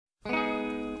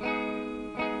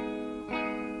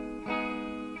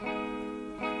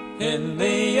In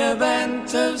the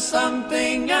event of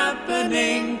something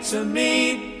happening to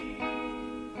me,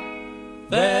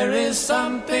 there is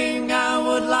something I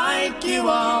would like you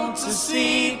all to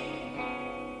see.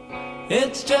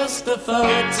 It's just a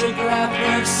photograph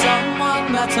of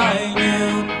someone that I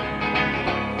knew.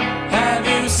 Have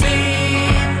you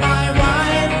seen my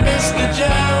wife, Mr.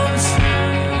 Jones?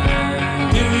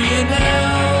 Do you know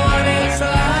what it's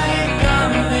like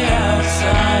on the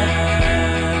outside?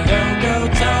 Don't go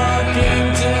talking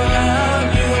too loud,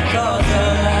 you'll cause a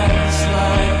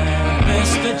landslide,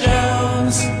 Mr.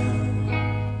 Jones.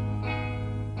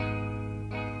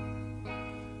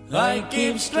 I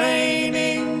keep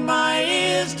straining my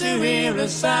ears to hear a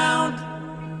sound.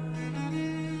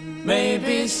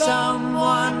 Maybe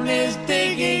someone is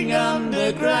digging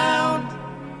underground.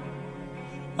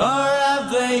 Or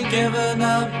have they given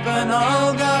up and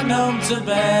all gone home to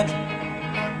bed,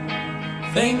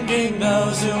 thinking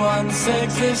those who once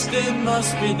existed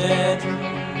must be dead?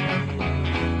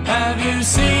 Have you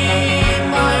seen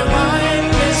my wife,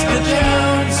 Mr.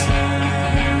 Jones?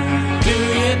 Do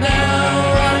you know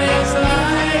what it's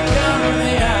like on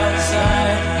the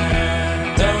outside?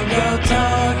 Don't go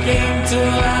talking too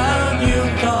loud, you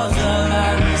cause a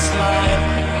landslide,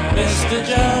 Mr.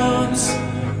 Jones.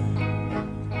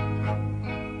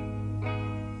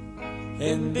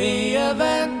 In the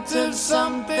event of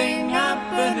something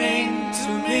happening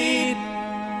to me,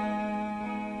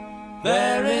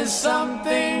 there is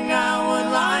something I would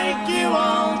like you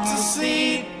all to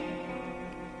see.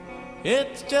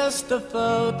 It's just a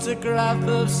photograph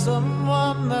of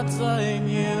someone that I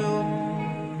knew.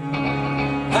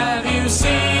 Have you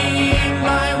seen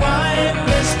my wife,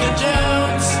 Mr.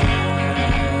 Jones?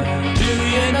 Do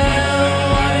you know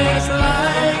what it's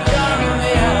like on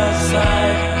the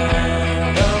outside?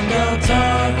 Don't go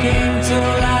talking too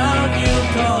loud, you'll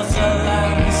cause a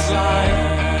landslide,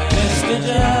 Mr.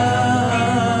 Jones.